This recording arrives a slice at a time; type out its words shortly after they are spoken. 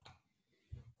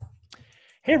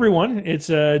Hey everyone, it's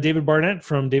David Barnett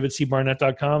from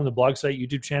davidcbarnett.com, the blog site,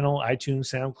 YouTube channel,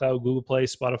 iTunes, SoundCloud, Google Play,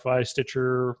 Spotify,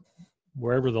 Stitcher,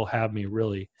 wherever they'll have me,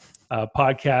 really.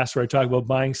 Podcast where I talk about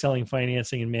buying, selling,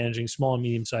 financing, and managing small and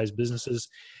medium-sized businesses.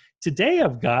 Today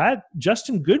I've got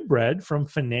Justin Goodbread from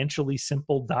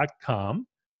financiallysimple.com.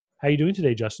 How are you doing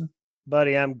today, Justin?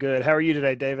 Buddy, I'm good. How are you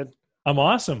today, David? I'm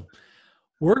awesome.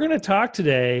 We're going to talk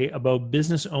today about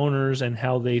business owners and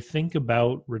how they think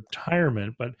about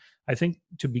retirement. But I think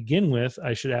to begin with,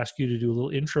 I should ask you to do a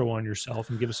little intro on yourself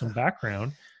and give us some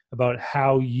background about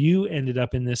how you ended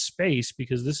up in this space,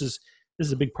 because this is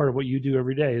a big part of what you do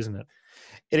every day, isn't it?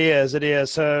 It is. It is.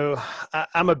 So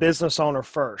I'm a business owner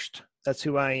first. That's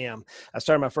who I am. I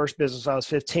started my first business when I was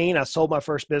 15. I sold my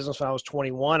first business when I was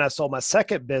 21. I sold my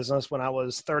second business when I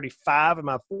was 35, and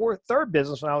my third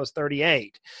business when I was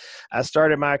 38. I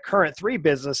started my current three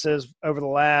businesses over the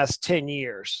last 10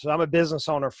 years. So I'm a business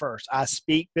owner first. I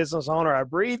speak business owner. I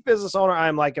breathe business owner.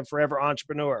 I'm like a forever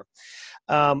entrepreneur.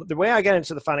 The way I got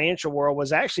into the financial world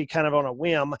was actually kind of on a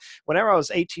whim. Whenever I was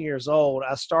 18 years old,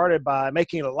 I started by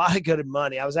making a lot of good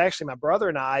money. I was actually, my brother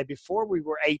and I, before we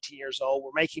were 18 years old, were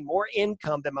making more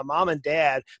income than my mom and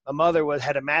dad. My mother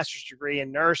had a master's degree in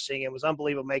nursing and was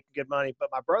unbelievable making good money. But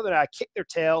my brother and I kicked their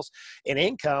tails in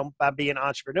income by being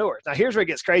entrepreneurs. Now, here's where it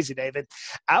gets crazy, David.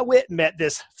 I went and met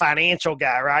this financial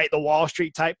guy, right? The Wall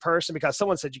Street type person, because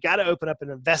someone said, you got to open up an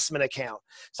investment account.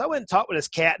 So I went and talked with this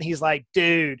cat, and he's like,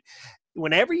 dude,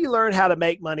 whenever you learn how to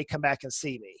make money, come back and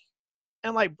see me.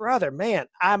 I'm like, brother, man,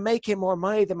 I'm making more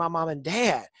money than my mom and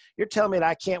dad. You're telling me that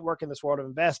I can't work in this world of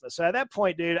investment. So at that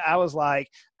point, dude, I was like,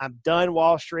 I'm done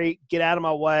Wall Street. Get out of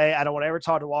my way. I don't want to ever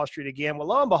talk to Wall Street again. Well,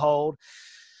 lo and behold,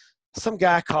 some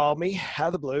guy called me out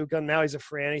of the blue. Now he's a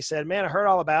friend. He said, man, I heard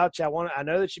all about you. I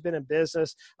know that you've been in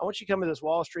business. I want you to come to this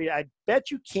Wall Street. I bet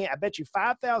you can't. I bet you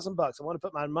 $5,000. I want to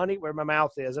put my money where my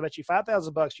mouth is. I bet you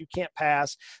 $5,000 you can't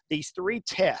pass these three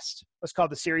tests. What's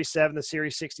called the Series 7, the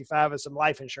Series 65, and some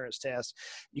life insurance tests.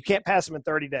 You can't pass them in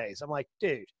 30 days. I'm like,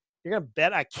 dude, you're going to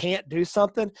bet I can't do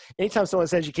something? Anytime someone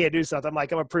says you can't do something, I'm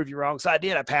like, I'm going to prove you wrong. So I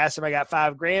did. I passed them. I got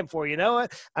 $5,000 for you. You know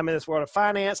what? I'm in this world of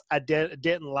finance. I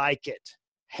didn't like it.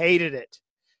 Hated it.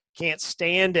 Can't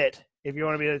stand it, if you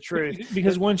want to be the truth.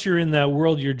 Because once you're in that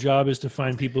world, your job is to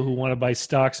find people who want to buy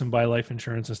stocks and buy life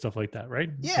insurance and stuff like that, right?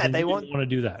 Yeah, and they want to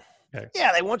do that. Okay.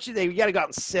 Yeah, they want you. You got to go out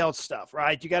and sell stuff,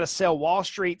 right? You got to sell Wall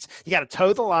Street's. You got to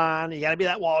toe the line. You got to be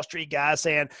that Wall Street guy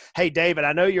saying, hey, David,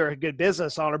 I know you're a good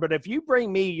business owner, but if you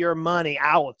bring me your money,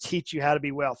 I will teach you how to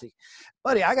be wealthy.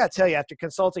 Buddy, I got to tell you, after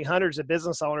consulting hundreds of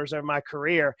business owners over my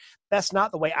career, that's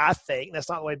not the way I think. That's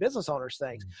not the way business owners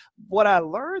think. What I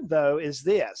learned, though, is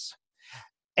this.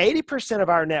 80% of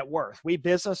our net worth, we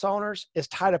business owners, is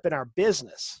tied up in our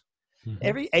business.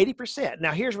 Every 80%.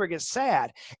 Now, here's where it gets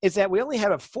sad, is that we only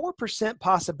have a 4%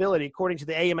 possibility, according to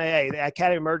the AMAA, the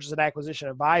Academy of Mergers and Acquisition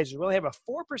Advisors, we only have a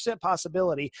 4%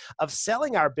 possibility of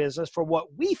selling our business for what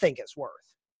we think it's worth.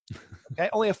 Okay,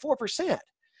 only a 4%.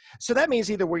 So that means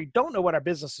either we don't know what our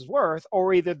business is worth,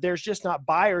 or either there's just not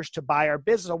buyers to buy our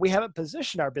business, or we haven't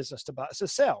positioned our business to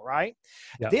sell, right?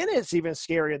 Yep. Then it's even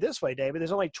scarier this way, David.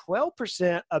 There's only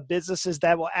 12% of businesses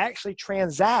that will actually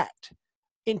transact.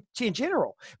 In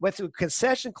general, with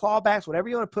concession clawbacks, whatever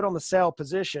you want to put on the sell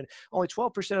position, only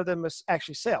 12% of them must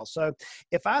actually sell. So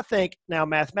if I think now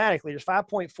mathematically, there's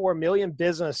 5.4 million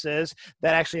businesses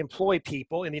that actually employ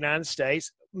people in the United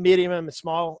States, medium and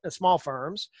small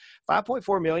firms,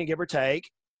 5.4 million, give or take.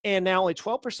 And now only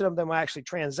 12% of them will actually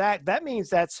transact. That means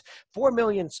that's 4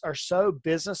 million or so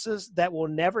businesses that will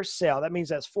never sell. That means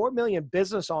that's 4 million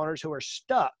business owners who are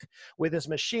stuck with this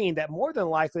machine that more than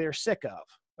likely are sick of.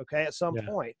 Okay, at some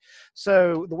point.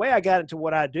 So the way I got into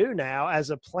what I do now as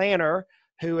a planner,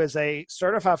 who is a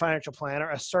certified financial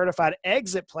planner, a certified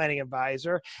exit planning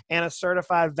advisor, and a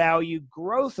certified value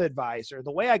growth advisor.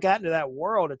 The way I got into that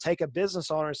world to take a business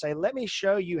owner and say, let me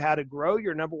show you how to grow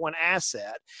your number one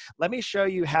asset. Let me show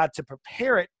you how to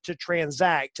prepare it to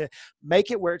transact, to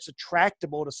make it where it's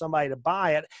attractable to somebody to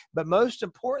buy it. But most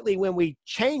importantly, when we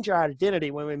change our identity,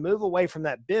 when we move away from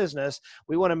that business,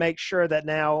 we want to make sure that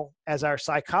now, as our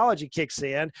psychology kicks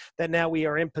in, that now we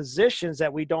are in positions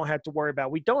that we don't have to worry about.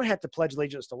 We don't have to pledge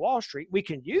allegiance to Wall Street. We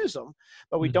can use them,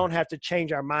 but we don't have to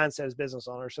change our mindset as business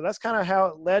owners. So that's kind of how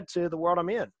it led to the world I'm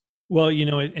in. Well,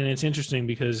 and it's interesting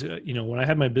because, when I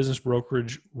had my business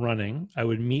brokerage running, I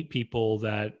would meet people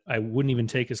that I wouldn't even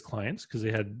take as clients because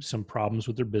they had some problems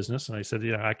with their business. And I said,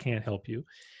 I can't help you.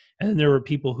 And then there were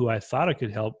people who I thought I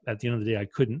could help. At the end of the day, I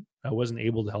couldn't. I wasn't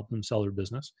able to help them sell their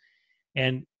business.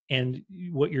 And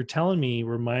what you're telling me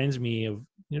reminds me of,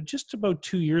 just about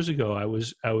 2 years ago, I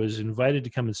was invited to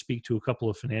come and speak to a couple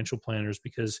of financial planners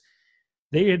because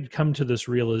they had come to this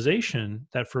realization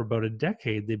that for about a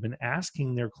decade, they've been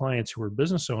asking their clients who are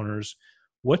business owners,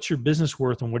 what's your business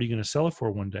worth and what are you going to sell it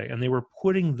for one day? And they were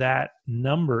putting that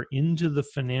number into the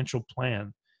financial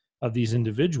plan of these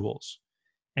individuals.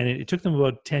 And it took them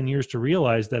about 10 years to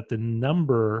realize that the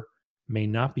number may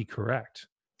not be correct,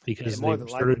 because they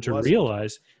started to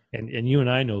realize, and you and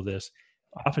I know this,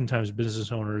 oftentimes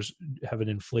business owners have an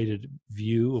inflated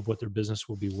view of what their business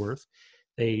will be worth.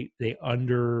 They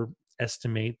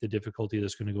underestimate the difficulty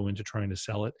that's going to go into trying to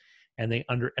sell it, and they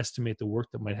underestimate the work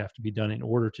that might have to be done in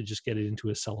order to just get it into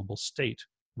a sellable state,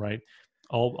 right?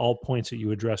 All points that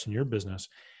you address in your business.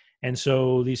 And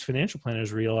so these financial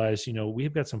planners realize,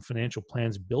 we've got some financial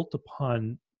plans built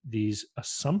upon these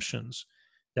assumptions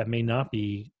that may not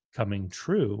be coming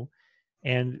true.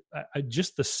 And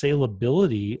just the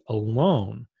saleability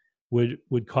alone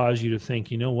would cause you to think,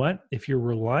 you know what, if you're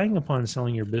relying upon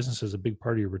selling your business as a big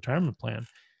part of your retirement plan,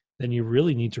 then you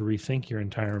really need to rethink your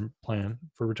entire plan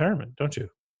for retirement, don't you?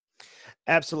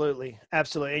 Absolutely.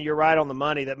 Absolutely. And you're right on the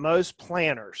money that most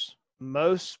planners, I'm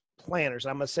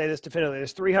going to say this definitively,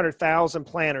 there's 300,000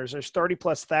 planners, there's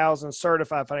 30,000+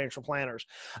 certified financial planners.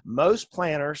 Most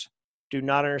planners do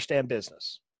not understand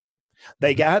business.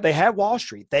 They have Wall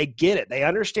Street. They get it. They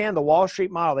understand the Wall Street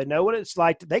model. They know what it's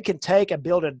like. They can take and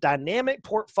build a dynamic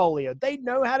portfolio. They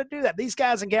know how to do that. These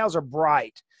guys and gals are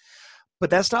bright. But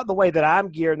that's not the way that I'm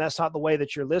geared, and that's not the way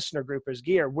that your listener group is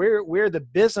geared. We're the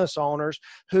business owners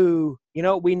who,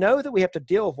 we know that we have to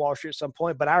deal with Wall Street at some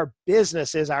point, but our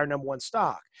business is our number one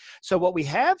stock. So what we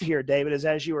have here, David, is,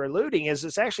 as you were alluding, is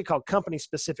it's actually called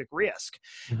company-specific risk.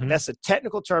 Mm-hmm. That's a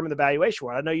technical term in the valuation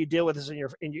world. I know you deal with this in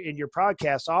your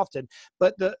podcast often,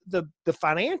 but the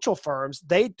financial firms,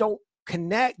 they don't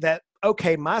connect that.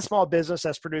 Okay, my small business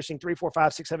that's producing $3, $4,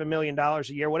 $5, $6, $7 million a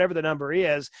year, whatever the number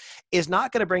is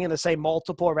not going to bring in the same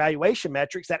multiple or valuation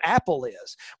metrics that Apple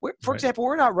is. For example,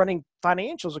 we're not running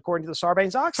financials according to the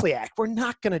Sarbanes-Oxley Act. We're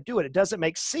not going to do it. It doesn't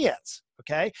make sense.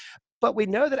 Okay. But we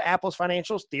know that Apple's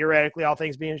financials, theoretically, all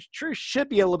things being true, should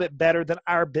be a little bit better than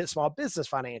our small business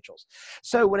financials.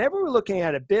 So whenever we're looking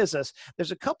at a business,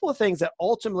 there's a couple of things that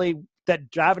ultimately that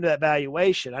drive into that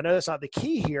valuation. I know that's not the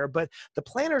key here, but the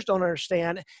planners don't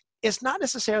understand it's not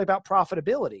necessarily about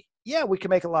profitability. Yeah, we can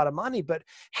make a lot of money, but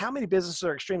how many businesses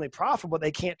are extremely profitable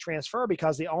they can't transfer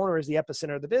because the owner is the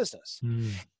epicenter of the business?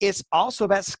 It's also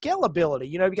about scalability.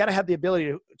 You got to have the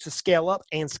ability to scale up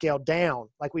and scale down,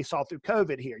 like we saw through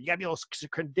COVID here. You got to be able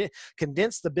to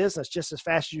condense the business just as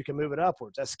fast as you can move it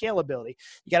upwards. That's scalability.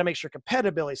 You got to make sure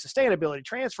compatibility, sustainability,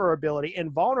 transferability,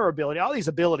 and vulnerability, all these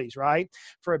abilities, right,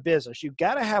 for a business. You've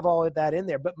got to have all of that in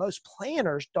there, but most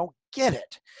planners don't get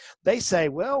it. They say,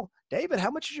 well, David,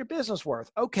 how much is your business worth?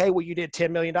 Okay, well, you did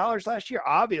 $10 million last year.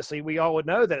 Obviously, we all would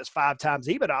know that it's 5 times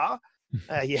EBITDA.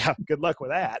 Yeah, good luck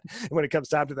with that when it comes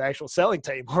time to the actual selling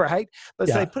table, right? But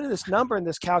so they put in this number in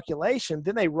this calculation,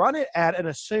 then they run it at an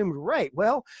assumed rate.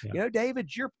 Well, David,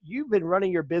 you've been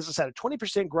running your business at a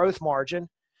 20% growth margin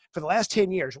for the last 10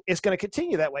 years. It's going to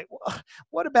continue that way.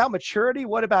 What about maturity?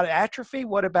 What about atrophy?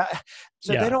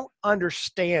 They don't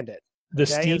understand it.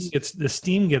 The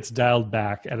steam gets dialed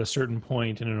back at a certain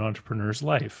point in an entrepreneur's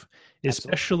life,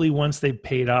 especially once they've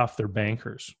paid off their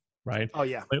bankers, right? Oh,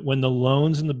 yeah. When the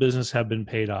loans in the business have been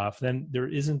paid off, then there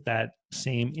isn't that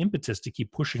same impetus to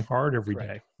keep pushing hard every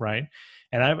day, right?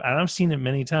 And I've seen it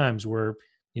many times where,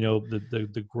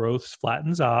 the growth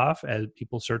flattens off as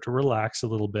people start to relax a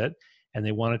little bit, and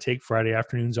they want to take Friday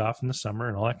afternoons off in the summer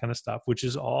and all that kind of stuff, which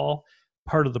is all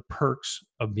part of the perks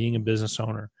of being a business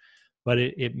owner. But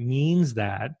it means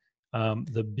that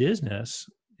the business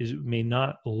may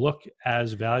not look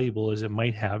as valuable as it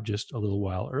might have just a little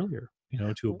while earlier,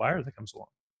 to a buyer that comes along.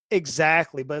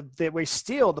 Exactly. But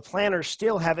the planners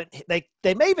still haven't,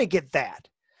 they may even get that,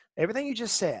 everything you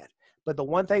just said. But the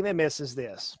one thing they miss is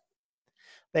this.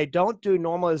 They don't do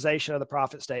normalization of the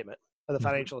profit statement, of the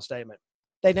financial statement.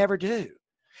 They never do.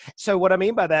 So what I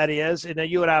mean by that is, and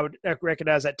you and I would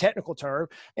recognize that technical term,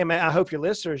 and I hope your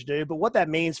listeners do, but what that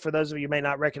means for those of you who may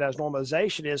not recognize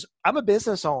normalization is, I'm a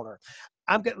business owner.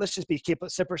 Let's just keep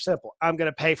it super simple. I'm going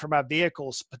to pay for my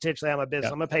vehicles. Potentially, I'm a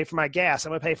business. I'm going to pay for my gas.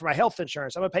 I'm going to pay for my health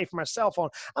insurance. I'm going to pay for my cell phone.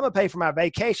 I'm going to pay for my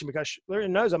vacation because Larry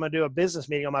knows I'm going to do a business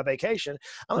meeting on my vacation.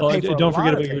 I'm going to pay for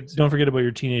don't forget about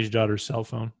your teenage daughter's cell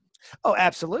phone. Oh,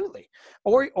 absolutely.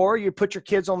 Or you put your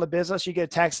kids on the business, you get a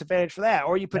tax advantage for that.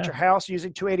 Or you put your house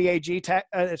using 280AG,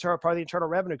 it's part of the Internal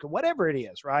Revenue Code, whatever it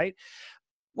is, right?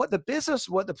 what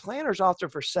the planners often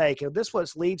forsake, and this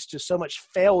what leads to so much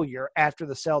failure after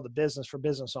the sale of the business for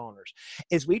business owners,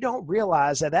 is we don't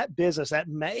realize that that business that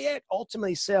may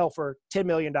ultimately sell for $10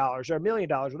 million or $1 million,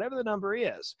 whatever the number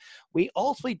is, we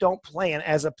ultimately don't plan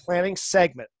as a planning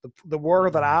segment, the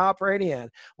world that I operate in,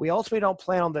 we ultimately don't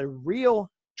plan on the real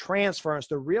transference,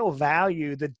 the real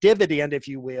value, the dividend, if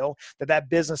you will, that that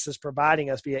business is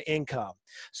providing us via income.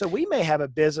 So we may have a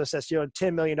business that's doing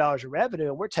 $10 million of revenue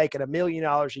and we're taking $1 million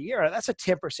a year. That's a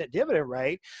 10% dividend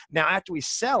rate. Now, after we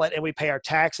sell it and we pay our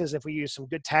taxes, if we use some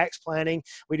good tax planning,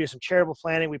 we do some charitable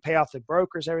planning, we pay off the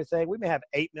brokers, everything, we may have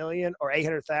 8 million or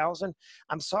 800,000.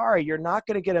 I'm sorry, you're not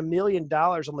going to get $1 million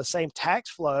on the same tax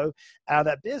flow out of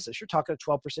that business. You're talking a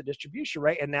 12% distribution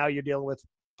rate, and now you're dealing with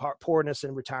poorness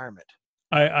in retirement.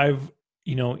 I've,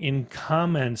 in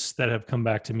comments that have come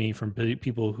back to me from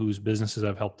people whose businesses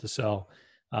I've helped to sell,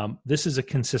 this is a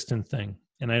consistent thing.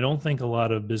 And I don't think a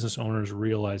lot of business owners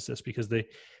realize this, because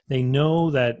they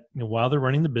know that while they're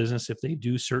running the business, if they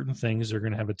do certain things, they're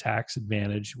going to have a tax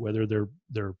advantage, whether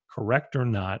they're correct or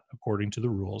not, according to the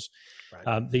rules.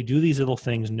 Right. They do these little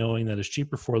things knowing that it's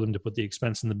cheaper for them to put the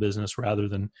expense in the business rather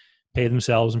than pay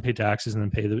themselves and pay taxes and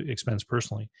then pay the expense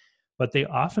personally. But they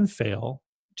often fail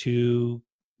to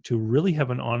really have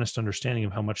an honest understanding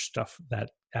of how much stuff that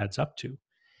adds up to.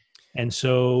 And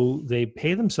so they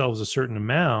pay themselves a certain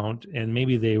amount, and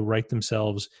maybe they write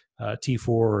themselves T4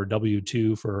 or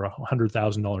W2 for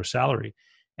 $100,000 salary.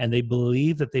 And they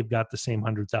believe that they've got the same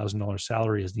 $100,000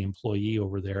 salary as the employee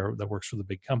over there that works for the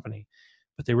big company,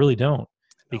 but they really don't,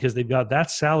 because they've got that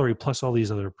salary plus all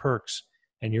these other perks.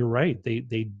 And you're right,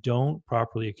 they don't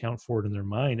properly account for it in their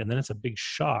mind. And then it's a big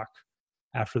shock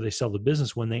after they sell the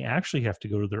business when they actually have to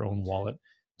go to their own wallet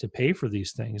to pay for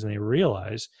these things. And they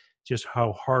realize just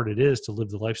how hard it is to live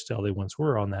the lifestyle they once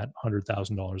were on that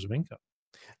 $100,000 of income.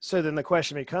 So then the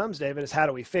question becomes, David, is how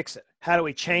do we fix it? How do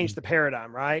we change the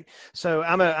paradigm, right? So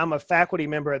I'm a faculty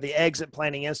member of the Exit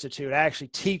Planning Institute. I actually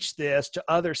teach this to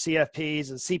other CFPs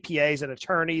and CPAs and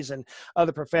attorneys and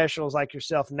other professionals like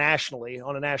yourself nationally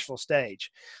on a national stage.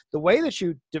 The way that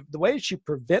you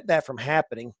prevent that from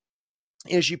happening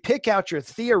is you pick out your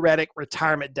theoretic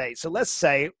retirement date. So let's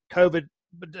say COVID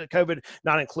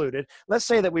not included. Let's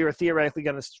say that we were theoretically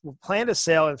going to plan to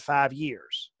sell in 5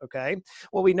 years. Okay.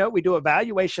 Well, we know we do a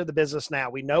valuation of the business now.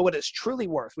 We know what it's truly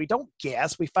worth. We don't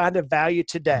guess. We find a value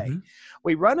today. Mm-hmm.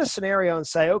 We run a scenario and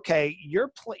say, okay,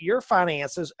 your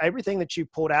finances, everything that you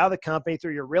pulled out of the company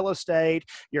through your real estate,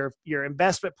 your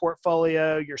investment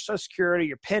portfolio, your Social Security,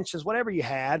 your pensions, whatever you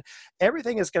had,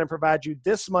 everything is going to provide you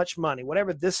this much money,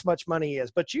 whatever this much money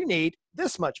is, but you need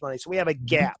this much money. So we have a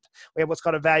gap. We have what's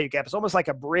called a value gap. It's almost like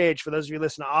a bridge. For those of you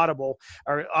listening to Audible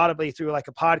or audibly through like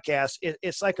a podcast,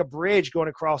 it's like a bridge going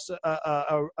across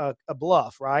a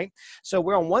bluff, right? So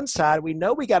we're on one side. We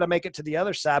know we got to make it to the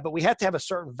other side, but we have to have a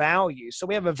certain value. So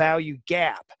we have a value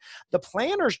gap. The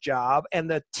planner's job and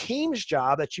the team's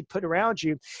job that you put around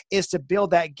you is to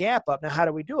build that gap up. Now, how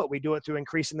do we do it? We do it through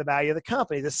increasing the value of the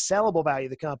company, the sellable value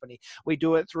of the company. We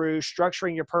do it through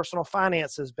structuring your personal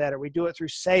finances better. We do it through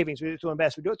savings. We do it through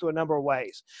invest. We do it through a number of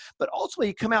ways. But ultimately,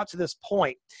 you come out to this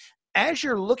point. As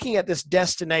you're looking at this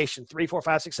destination 3, 4,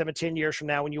 5, 6, 7, 10 years from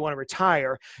now when you want to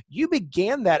retire, you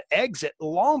began that exit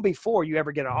long before you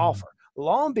ever get an offer,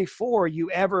 long before you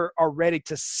ever are ready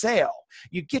to sell.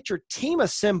 You get your team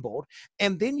assembled,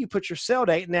 and then you put your sell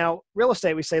date. Now, real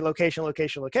estate, we say location,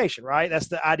 location, location, right? That's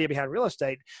the idea behind real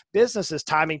estate. Business is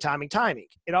timing, timing, timing.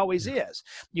 It always is.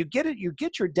 You get it, you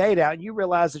get your date out, and you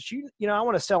realize that I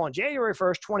want to sell on January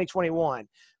 1st, 2021.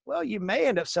 Well, you may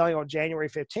end up selling on January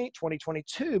 15th,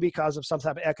 2022 because of some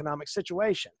type of economic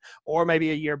situation, or maybe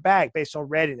a year back based on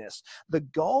readiness. The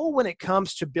goal when it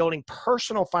comes to building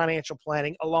personal financial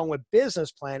planning along with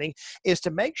business planning is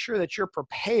to make sure that you're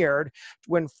prepared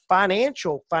when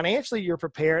financially you're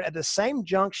prepared at the same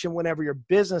junction whenever your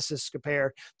business is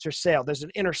prepared to sell. There's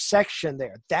an intersection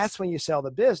there. That's when you sell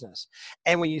the business.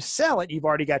 And when you sell it, you've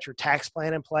already got your tax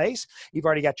plan in place. You've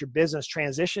already got your business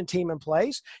transition team in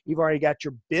place. You've already got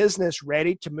your business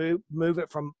ready to move it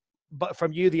from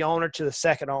you, the owner, to the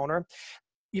second owner.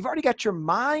 You've already got your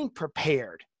mind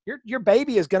prepared. Your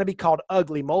baby is going to be called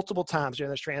ugly multiple times during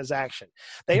this transaction.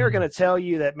 They are going to tell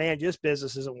you that, man, this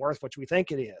business isn't worth what we think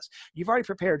it is. You've already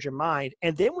prepared your mind.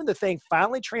 And then when the thing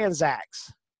finally transacts,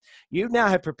 you now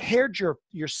have prepared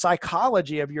your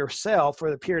psychology of yourself for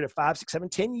the period of 5, 6, 7,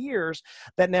 10 years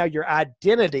that now your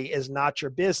identity is not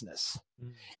your business.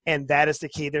 And that is the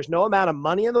key. There's no amount of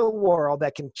money in the world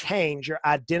that can change your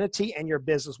identity and your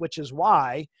business, which is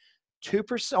why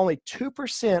only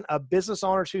 2% of business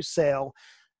owners who sell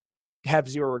have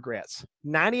zero regrets.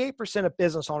 98% of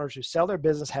business owners who sell their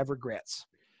business have regrets.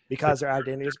 because their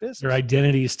identity is business. Their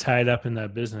identity is tied up in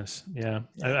that business. Yeah,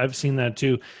 I've seen that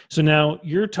too. So now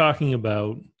you're talking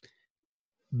about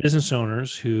business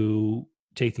owners who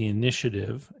take the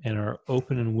initiative and are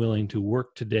open and willing to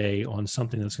work today on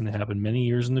something that's going to happen many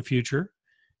years in the future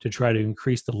to try to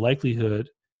increase the likelihood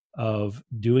of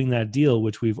doing that deal,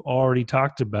 which we've already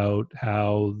talked about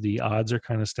how the odds are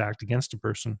kind of stacked against a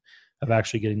person of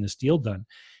actually getting this deal done.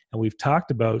 And we've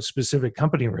talked about specific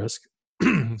company risk,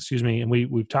 excuse me, and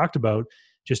we've talked about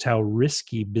just how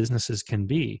risky businesses can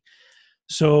be.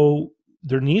 So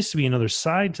there needs to be another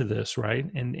side to this, right?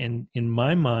 And in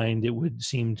my mind, it would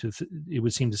seem to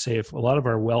say if a lot of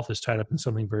our wealth is tied up in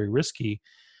something very risky,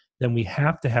 then we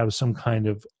have to have some kind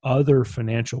of other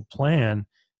financial plan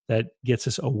that gets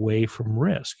us away from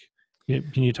risk.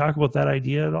 Can you talk about that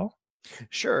idea at all?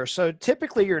 Sure. So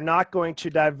typically you're not going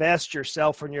to divest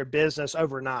yourself from your business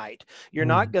overnight. You're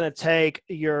not going to take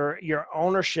your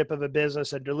ownership of a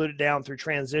business and dilute it down through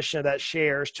transition of that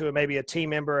shares to maybe a team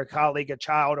member, a colleague, a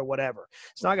child, or whatever.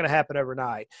 It's not going to happen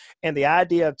overnight. And the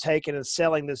idea of taking and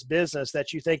selling this business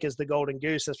that you think is the golden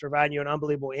goose that's providing you an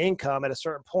unbelievable income at a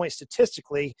certain point,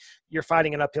 statistically, you're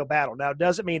fighting an uphill battle. Now, it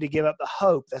doesn't mean to give up the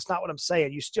hope. That's not what I'm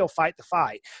saying. You still fight the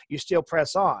fight. You still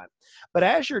press on. But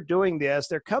as you're doing this,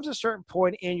 there comes a certain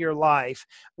point in your life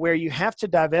where you have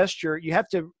to you have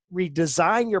to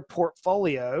redesign your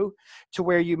portfolio to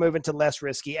where you move into less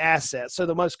risky assets. So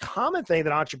the most common thing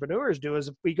that entrepreneurs do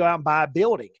is we go out and buy a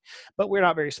building, but we're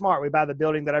not very smart. We buy the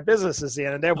building that our business is in,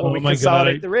 and therefore we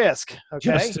consolidate the risk.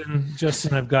 Okay,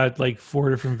 Justin, I've got like 4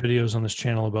 different videos on this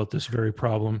channel about this very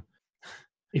problem.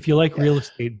 If you like real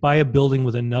estate, buy a building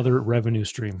with another revenue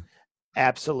stream.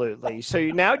 Absolutely. So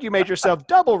now you made yourself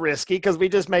double risky because we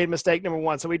just made mistake number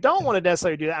one. So we don't want to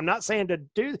necessarily do that. I'm not saying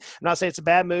it's a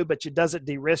bad move, but it doesn't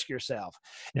de-risk yourself.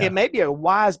 Yeah. It may be a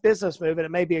wise business move and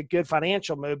it may be a good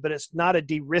financial move, but it's not a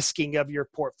de-risking of your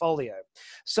portfolio.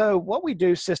 So what we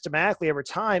do systematically over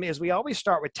time is we always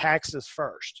start with taxes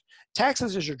first.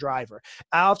 Taxes is your driver.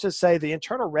 I often say the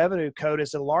Internal Revenue Code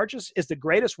is the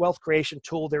greatest wealth creation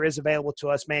tool there is available to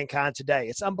us, mankind, today.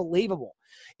 It's unbelievable.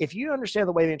 If you understand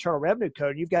the way the Internal Revenue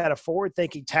Code, you've got a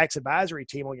forward-thinking tax advisory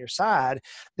team on your side,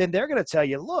 then they're going to tell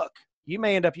you, look, you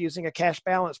may end up using a cash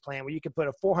balance plan where you can put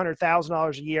a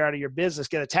 $400,000 a year out of your business,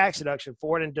 get a tax deduction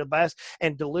for it,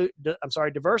 and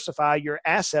diversify your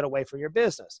asset away from your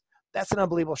business. That's an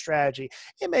unbelievable strategy.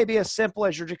 It may be as simple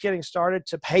as you're just getting started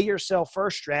to pay yourself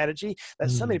first strategy that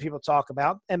so many people talk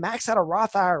about, and max out a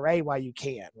Roth IRA while you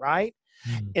can, right?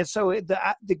 And so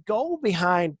the goal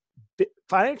behind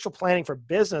financial planning for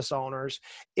business owners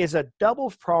is a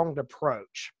double-pronged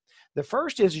approach. The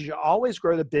first is you always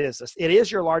grow the business. It is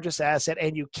your largest asset,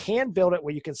 and you can build it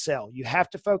where you can sell. You have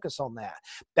to focus on that.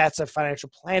 That's a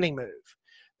financial planning move.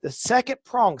 The second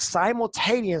prong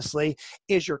simultaneously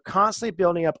is you're constantly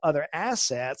building up other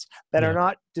assets that are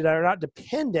not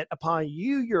dependent upon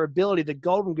your ability, the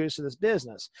golden goose of this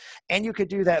business. And you could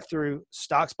do that through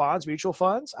stocks, bonds, mutual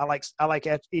funds. I like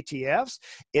ETFs.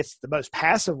 It's the most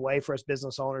passive way for us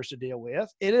business owners to deal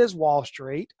with. It is Wall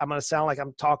Street. I'm going to sound like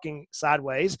I'm talking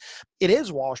sideways. It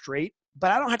is Wall Street,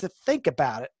 but I don't have to think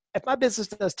about it. If my business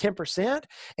does 10%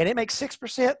 and it makes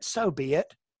 6%, so be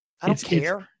it. I don't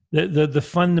care. The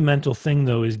fundamental thing,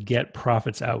 though, is get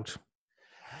profits out.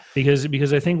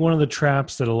 Because I think one of the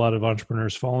traps that a lot of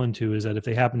entrepreneurs fall into is that if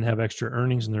they happen to have extra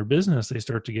earnings in their business, they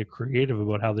start to get creative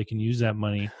about how they can use that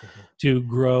money to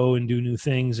grow and do new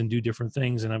things and do different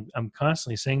things. And I'm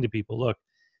constantly saying to people, look,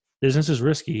 business is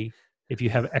risky. If you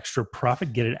have extra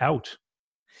profit, get it out.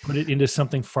 Put it into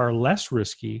something far less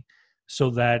risky so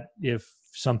that if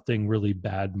something really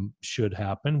bad should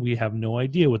happen, we have no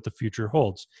idea what the future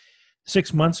holds.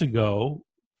 6 months ago,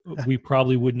 we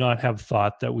probably would not have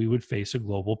thought that we would face a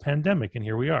global pandemic, and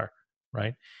here we are,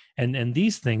 right? And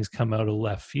these things come out of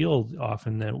left field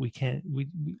often that we can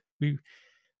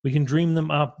dream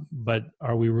them up, but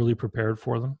are we really prepared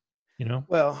for them? You know?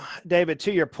 Well, David,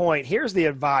 to your point, here's the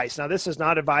advice. Now, this is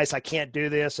not advice. I can't do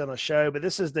this on a show, but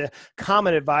this is the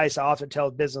common advice I often tell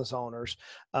business owners.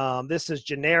 This is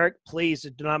generic. Please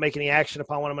do not make any action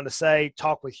upon what I'm going to say.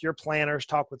 Talk with your planners,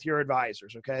 talk with your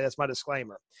advisors. Okay. That's my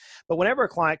disclaimer. But whenever a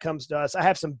client comes to us, I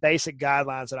have some basic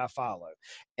guidelines that I follow.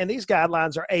 And these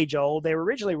guidelines are age old. They were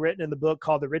originally written in the book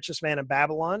called The Richest Man in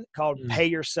Babylon, called Pay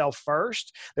Yourself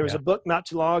First. There was a book not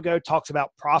too long ago talks about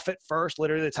profit first.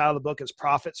 Literally, the title of the book is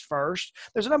Profits First.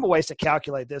 There's a number of ways to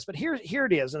calculate this, but here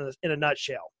it is in a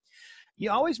nutshell.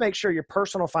 You always make sure your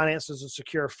personal finances are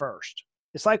secure first.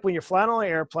 It's like when you're flying on an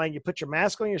airplane, you put your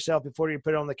mask on yourself before you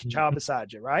put it on the child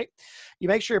beside you, right? You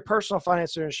make sure your personal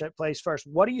finance ownership plays first.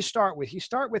 What do you start with? You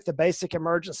start with the basic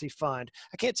emergency fund.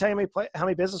 I can't tell you how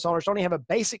many business owners don't even have a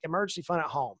basic emergency fund at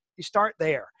home. You start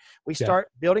there. We start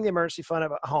building the emergency fund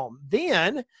up at home.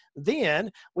 Then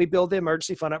we build the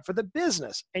emergency fund up for the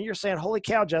business. And you're saying, holy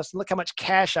cow, Justin, look how much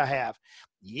cash I have.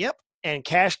 Yep. And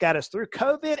cash got us through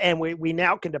COVID, and we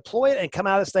now can deploy it and come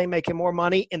out of this thing making more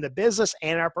money in the business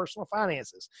and our personal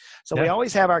finances. So we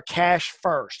always have our cash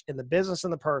first in the business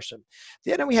and the person.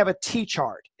 Then we have a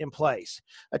T-chart in place,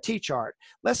 a T-chart.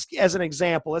 As an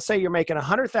example, let's say you're making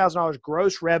 $100,000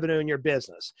 gross revenue in your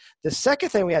business. The second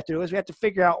thing we have to do is we have to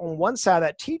figure out on one side of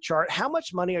that T-chart, how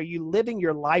much money are you living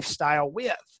your lifestyle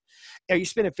with? Are you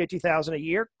spending $50,000 a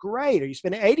year? Great. Are you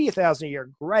spending $80,000 a year?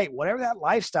 Great. Whatever that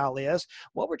lifestyle is,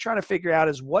 what we're trying to figure out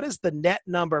is what is the net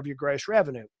number of your gross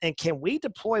revenue? And can we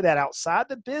deploy that outside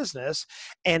the business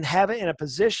and have it in a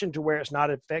position to where it's not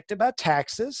affected by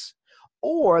taxes,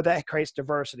 or that creates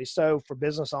diversity? So for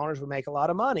business owners, we make a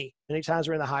lot of money. Many times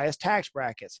we're in the highest tax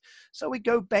brackets. So we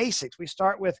go basics. We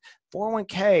start with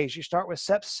 401ks. You start with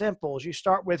SEP Simples. You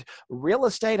start with real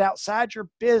estate outside your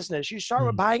business. You start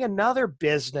with buying another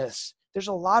business. There's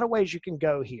a lot of ways you can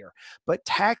go here, but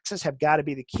taxes have got to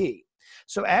be the key.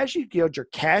 So as you build your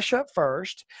cash up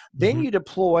first, then you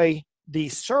deploy the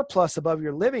surplus above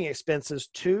your living expenses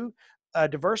to a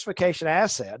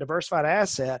diversified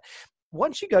asset.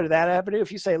 Once you go to that avenue,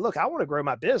 if you say, look, I want to grow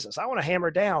my business, I want to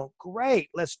hammer down, great,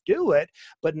 let's do it.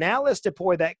 But now let's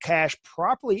deploy that cash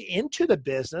properly into the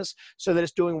business so that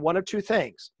it's doing one of two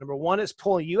things. Number one, it's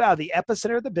pulling you out of the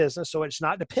epicenter of the business so it's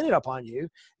not dependent upon you.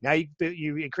 Now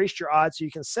you increased your odds so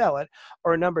you can sell it.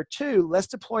 Or number two, let's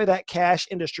deploy that cash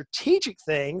into strategic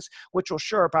things, which will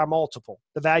shore up our multiple,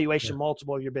 the valuation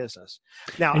multiple of your business.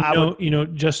 Now,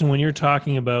 Justin, when you're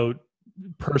talking about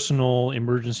personal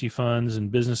emergency funds and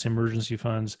business emergency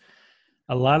funds,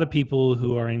 a lot of people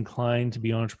who are inclined to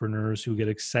be entrepreneurs who get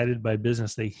excited by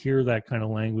business, they hear that kind of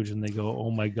language and they go, oh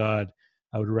my God,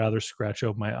 I would rather scratch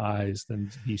out my eyes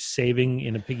than be saving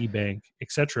in a piggy bank,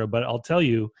 etc. But I'll tell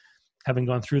you, having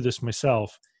gone through this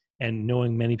myself and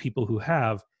knowing many people who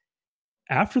have,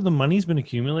 after the money's been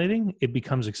accumulating, it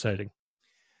becomes exciting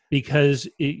because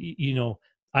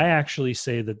I actually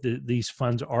say that these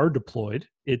funds are deployed,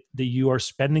 that you are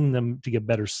spending them to get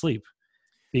better sleep,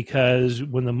 because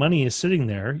when the money is sitting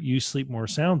there, you sleep more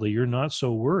soundly. You're not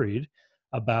so worried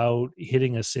about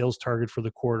hitting a sales target for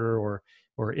the quarter, or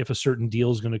if a certain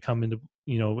deal is going to come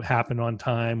into, happen on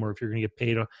time, or if you're going to get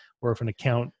paid, or if an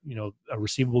account, a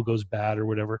receivable goes bad or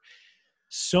whatever.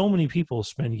 So many people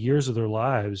spend years of their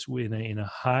lives in a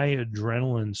high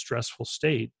adrenaline, stressful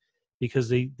state because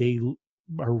they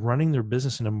are running their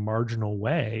business in a marginal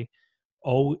way,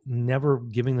 never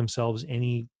giving themselves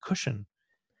any cushion.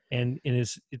 And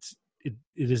it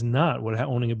is not what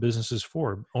owning a business is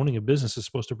for. Owning a business is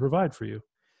supposed to provide for you.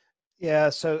 Yeah.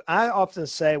 So I often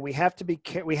say we have to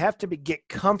get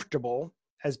comfortable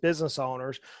as business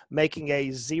owners making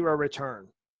a zero return.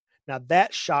 Now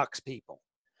that shocks people.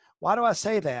 Why do I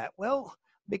say that? Well,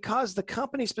 because the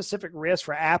company specific risk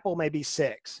for Apple may be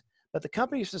 6. But the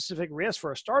company specific risk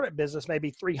for a startup business may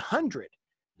be 300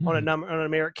 on a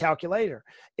numeric calculator.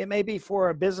 It may be for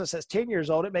a business that's 10 years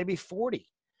old, it may be 40.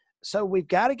 So we've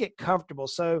got to get comfortable.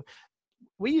 So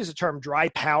we use the term dry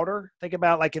powder. Think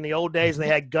about like in the old days, they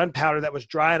had gunpowder that was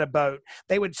dry in a boat.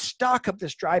 They would stock up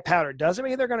this dry powder. Doesn't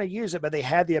mean they're going to use it, but they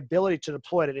had the ability to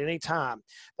deploy it at any time.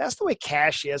 That's the way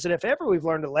cash is. And if ever we've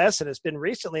learned a lesson, it's been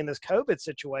recently in this COVID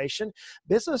situation.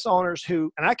 Business owners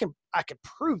who, and I can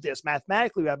prove this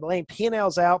mathematically, I'm laying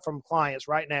P&Ls out from clients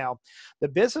right now. The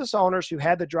business owners who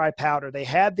had the dry powder, they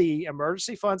had the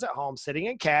emergency funds at home sitting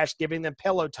in cash, giving them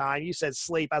pillow time. You said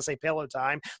sleep, I say pillow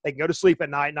time. They can go to sleep at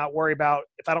night, not worry about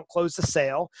if I don't close the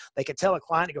sale. They can tell a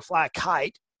client to go fly a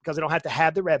kite because they don't have to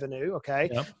have the revenue. Okay.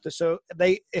 Yep. So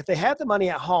if they had the money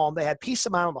at home, they had peace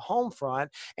of mind on the home front,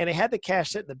 and they had the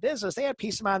cash sit in the business, they had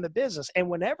peace of mind in the business. And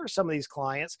whenever some of these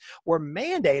clients were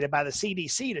mandated by the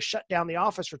CDC to shut down the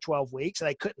office for 12 weeks and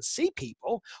they couldn't see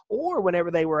people, or whenever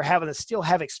they were having to still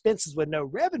have expenses with no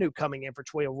revenue coming in for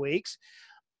 12 weeks,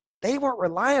 they weren't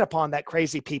relying upon that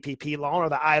crazy PPP loan or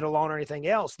the EIDL loan or anything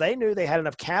else. They knew they had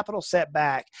enough capital set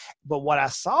back. But what I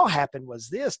saw happen was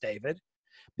this, David.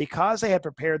 Because they had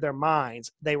prepared their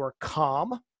minds, they were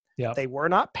calm. Yep. They were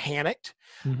not panicked.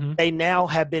 Mm-hmm. They now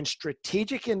have been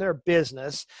strategic in their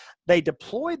business. They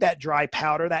deployed that dry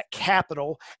powder, that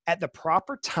capital at the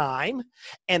proper time,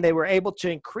 and they were able to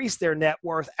increase their net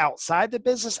worth outside the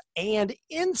business and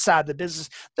inside the business.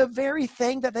 The very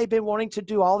thing that they've been wanting to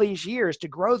do all these years to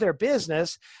grow their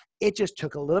business. It just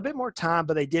took a little bit more time,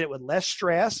 but they did it with less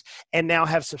stress and now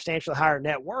have substantially higher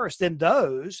net worth than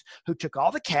those who took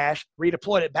all the cash,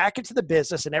 redeployed it back into the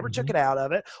business and never took it out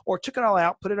of it, or took it all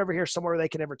out, put it over here somewhere where they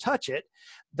can never touch it.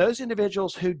 Those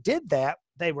individuals who did that,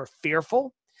 they were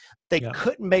fearful. They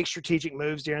couldn't make strategic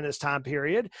moves during this time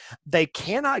period. They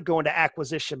cannot go into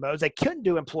acquisition modes. They couldn't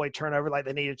do employee turnover like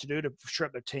they needed to do to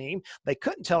strip their team. They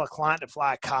couldn't tell a client to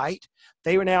fly a kite.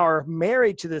 They were now are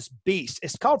married to this beast.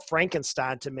 It's called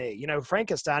Frankenstein to me. You know,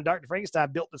 Frankenstein, Dr.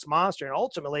 Frankenstein built this monster, and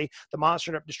ultimately the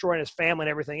monster ended up destroying his family and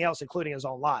everything else, including his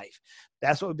own life.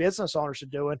 That's what business owners are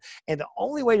doing. And the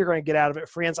only way you're going to get out of it,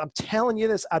 friends, I'm telling you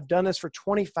this, I've done this for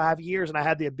 25 years, and I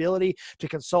had the ability to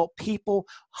consult people,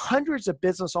 hundreds of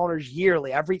business owners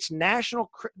yearly. I've reached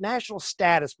national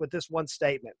status with this one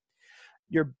statement.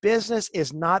 Your business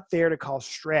is not there to cause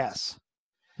stress.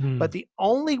 But the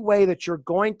only way that you're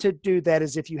going to do that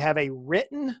is if you have a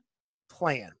written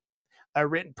plan, a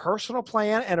written personal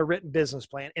plan and a written business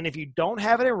plan. And if you don't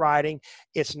have it in writing,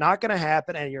 it's not going to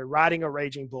happen, and you're riding a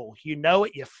raging bull. You know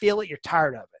it, you feel it, you're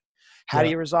tired of it. How do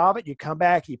you resolve it? You come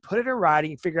back, you put it in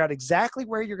writing, you figure out exactly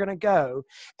where you're going to go,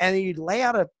 and then you lay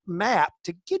out a map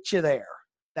to get you there.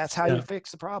 That's how you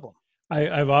fix the problem.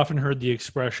 I've often heard the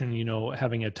expression, you know,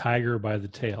 having a tiger by the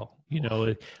tail. You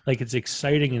know, like it's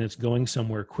exciting and it's going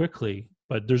somewhere quickly,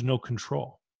 but there's no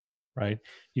control, right?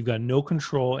 You've got no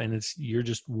control, and you're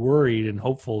just worried and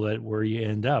hopeful that where you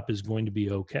end up is going to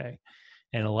be okay.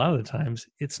 And a lot of the times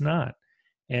it's not.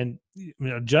 And you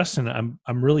know, Justin,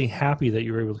 I'm really happy that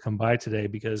you were able to come by today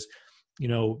because, you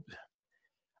know,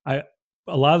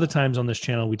 a lot of the times on this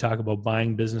channel, we talk about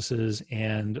buying businesses,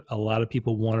 and a lot of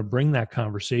people want to bring that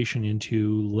conversation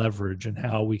into leverage and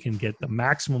how we can get the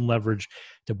maximum leverage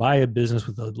to buy a business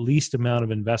with the least amount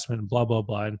of investment and blah, blah,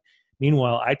 blah. And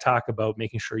meanwhile, I talk about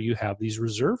making sure you have these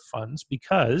reserve funds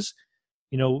because,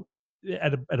 you know,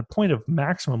 at a point of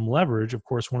maximum leverage, of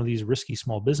course, one of these risky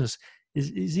small business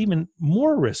is even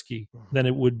more risky than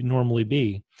it would normally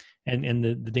be. And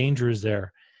the danger is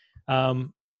there.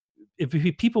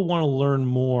 If people want to learn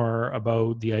more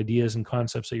about the ideas and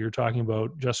concepts that you're talking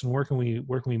about, Justin, where can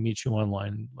we meet you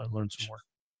online and learn some more?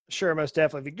 Sure, most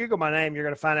definitely. If you Google my name, you're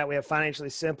going to find out we have Financially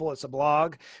Simple. It's a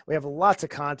blog. We have lots of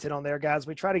content on there, guys.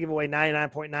 We try to give away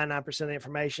 99.99% of the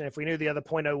information. If we knew the other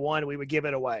 0.01, we would give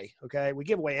it away. Okay, we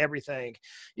give away everything.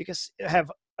 You can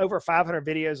have over 500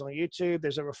 videos on YouTube.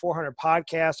 There's over 400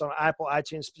 podcasts on Apple,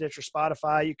 iTunes, Stitcher,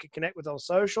 Spotify. You can connect with on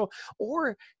social,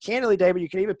 or candidly, David, you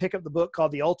can even pick up the book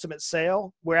called The Ultimate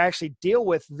Sale, where I actually deal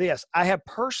with this. I have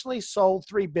personally sold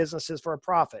 3 businesses for a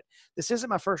profit. This isn't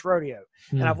my first rodeo.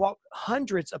 And I've walked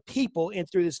hundreds of people in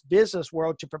through this business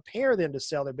world to prepare them to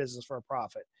sell their business for a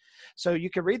profit. So you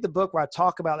can read the book where I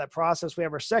talk about that process. We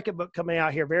have our second book coming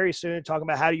out here very soon, talking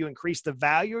about how do you increase the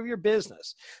value of your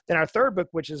business. Then our third book,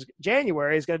 which is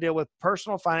January, is going to deal with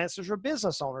personal finances for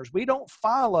business owners. We don't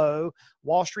follow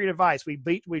Wall Street advice.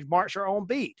 We march our own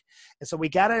beat. And so we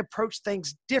got to approach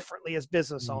things differently as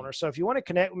business owners. So if you want to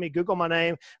connect with me, Google my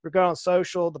name. We're going on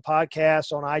social, the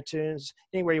podcast, on iTunes,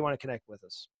 anywhere you want to connect with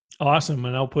us. Awesome.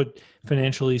 And I'll put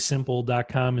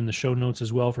financiallysimple.com in the show notes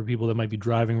as well for people that might be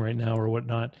driving right now or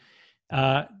whatnot.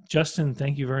 Justin,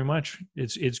 thank you very much.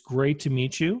 It's great to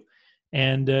meet you.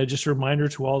 And just a reminder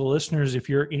to all the listeners, if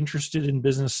you're interested in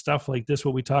business stuff like this,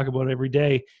 what we talk about every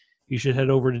day, you should head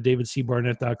over to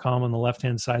davidcbarnett.com. On the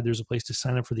left-hand side, there's a place to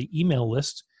sign up for the email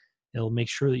list. It'll make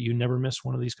sure that you never miss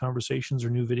one of these conversations or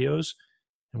new videos.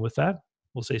 And with that,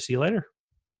 we'll say see you later.